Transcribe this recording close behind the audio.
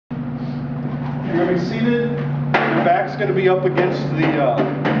be seated. Your back's going to be up against the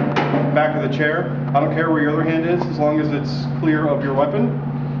back of the chair. I don't care where your other hand is, as long as it's clear of your weapon.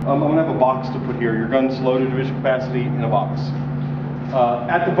 I'm going to have a box to put here. Your gun's loaded to mission capacity in a box.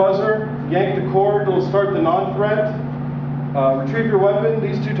 At the buzzer, yank the cord. It'll start the non-threat. Retrieve your weapon.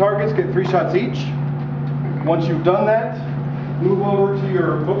 These two targets get 3 shots each. Once you've done that, move over to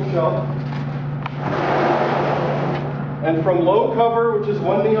your bookshelf. And from low cover, which is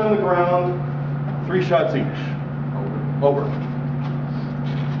 1 knee on the ground, 3 shots each. Over.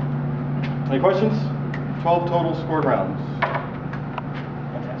 Any questions? 12 total scored rounds.